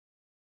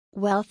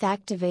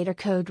Wealth-Activator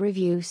Code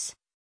Reviews.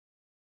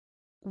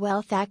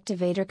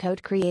 Wealth-Activator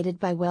Code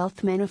created by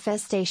wealth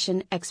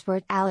manifestation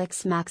expert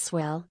Alex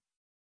Maxwell.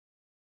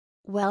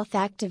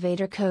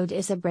 Wealth-Activator Code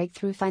is a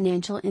breakthrough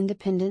financial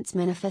independence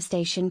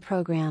manifestation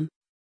program.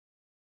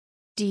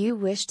 Do you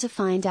wish to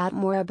find out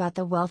more about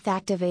the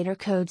Wealth-Activator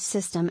Code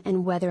system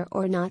and whether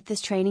or not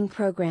this training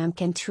program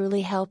can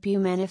truly help you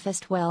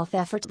manifest wealth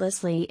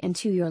effortlessly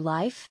into your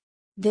life?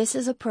 This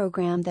is a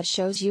program that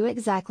shows you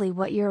exactly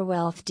what your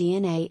wealth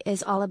DNA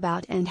is all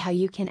about and how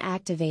you can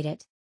activate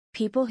it.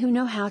 People who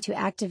know how to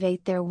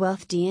activate their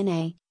wealth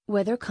DNA,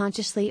 whether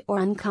consciously or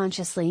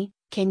unconsciously,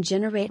 can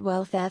generate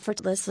wealth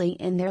effortlessly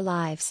in their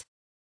lives.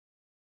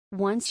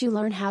 Once you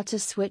learn how to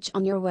switch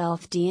on your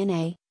wealth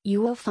DNA,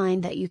 you will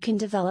find that you can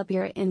develop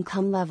your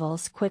income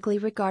levels quickly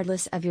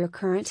regardless of your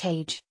current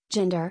age,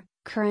 gender,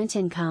 current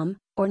income,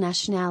 or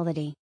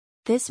nationality.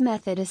 This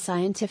method is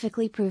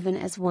scientifically proven,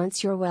 as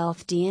once your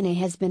wealth DNA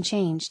has been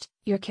changed,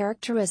 your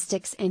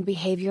characteristics and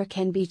behavior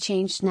can be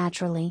changed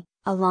naturally,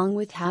 along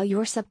with how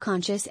your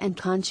subconscious and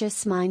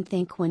conscious mind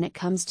think when it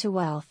comes to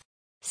wealth.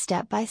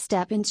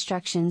 Step-by-step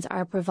instructions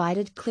are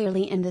provided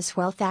clearly in this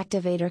Wealth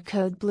Activator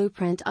Code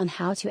blueprint on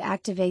how to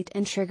activate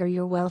and trigger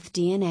your wealth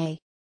DNA.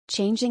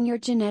 Changing your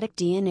genetic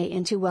DNA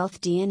into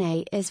wealth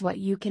DNA is what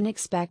you can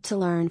expect to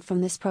learn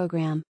from this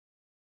program.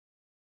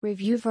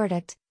 Review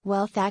verdict: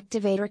 Wealth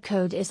Activator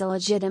Code is a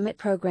legitimate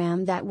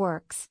program that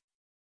works.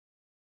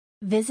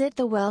 Visit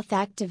the Wealth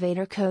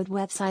Activator Code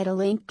website, a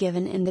link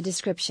given in the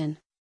description.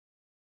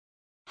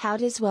 How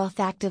does Wealth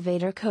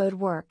Activator Code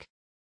work?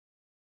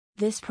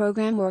 This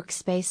program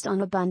works based on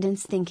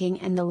abundance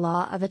thinking and the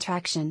law of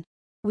attraction.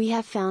 We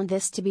have found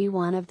this to be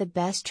one of the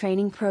best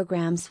training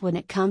programs when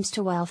it comes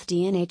to wealth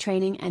DNA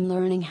training and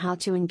learning how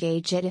to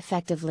engage it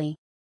effectively.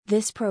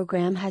 This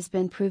program has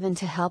been proven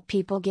to help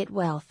people get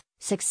wealth,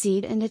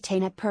 succeed and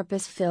attain a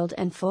purpose-filled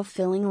and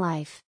fulfilling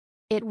life.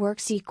 It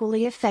works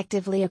equally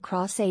effectively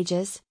across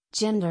ages,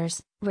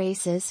 genders,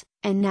 races,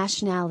 and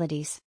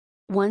nationalities.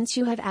 Once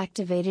you have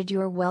activated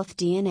your wealth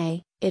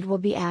DNA, it will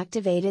be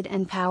activated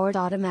and powered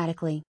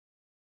automatically.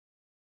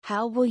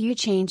 How will you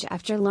change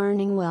after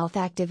learning Wealth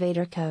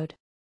Activator Code?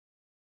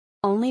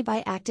 Only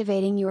by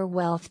activating your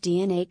wealth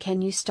DNA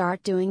can you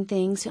start doing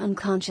things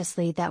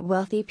unconsciously that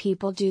wealthy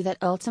people do that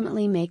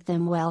ultimately make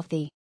them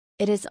wealthy.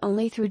 It is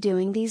only through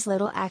doing these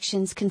little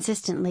actions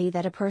consistently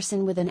that a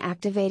person with an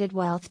activated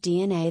wealth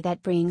DNA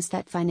that brings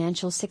that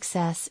financial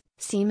success,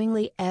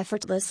 seemingly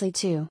effortlessly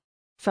too.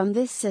 From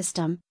this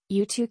system,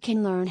 you too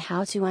can learn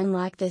how to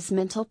unlock this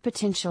mental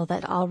potential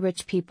that all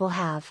rich people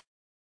have.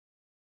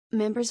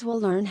 Members will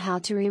learn how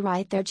to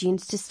rewrite their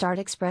genes to start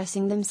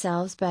expressing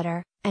themselves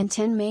better, and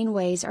 10 main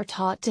ways are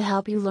taught to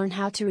help you learn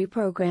how to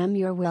reprogram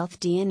your wealth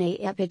DNA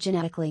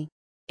epigenetically.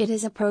 It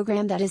is a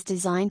program that is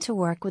designed to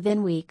work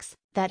within weeks,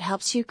 that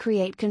helps you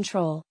create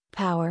control,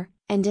 power,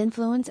 and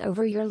influence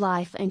over your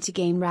life and to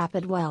gain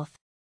rapid wealth.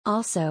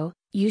 Also,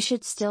 you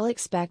should still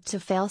expect to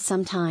fail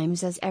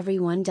sometimes, as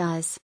everyone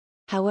does.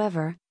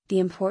 However, the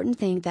important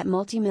thing that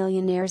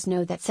multimillionaires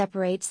know that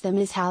separates them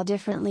is how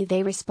differently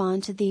they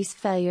respond to these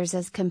failures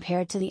as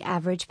compared to the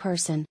average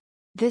person.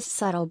 This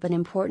subtle but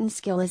important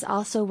skill is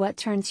also what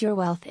turns your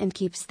wealth and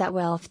keeps that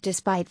wealth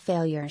despite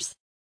failures.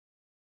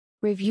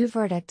 Review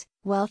verdict: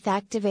 Wealth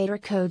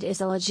Activator Code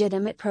is a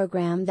legitimate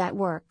program that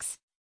works.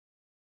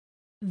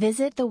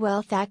 Visit the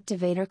Wealth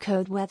Activator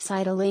Code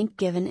website, a link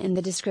given in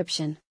the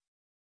description.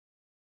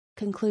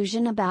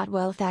 Conclusion about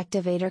Wealth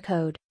Activator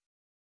Code.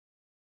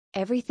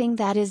 Everything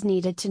that is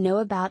needed to know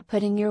about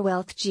putting your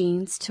wealth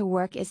genes to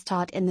work is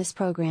taught in this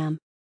program.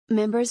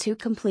 Members who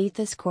complete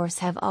this course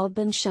have all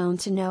been shown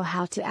to know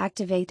how to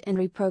activate and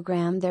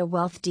reprogram their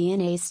wealth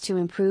DNAs to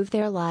improve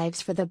their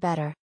lives for the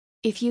better.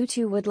 If you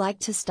too would like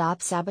to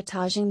stop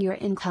sabotaging your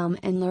income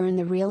and learn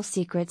the real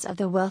secrets of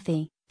the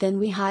wealthy, then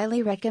we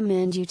highly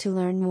recommend you to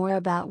learn more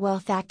about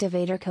Wealth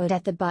Activator Code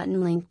at the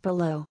button link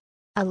below.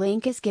 A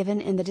link is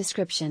given in the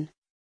description.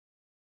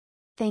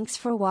 Thanks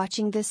for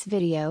watching this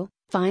video.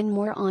 Find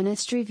more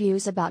honest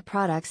reviews about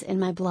products in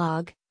my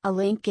blog, a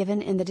link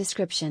given in the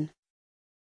description.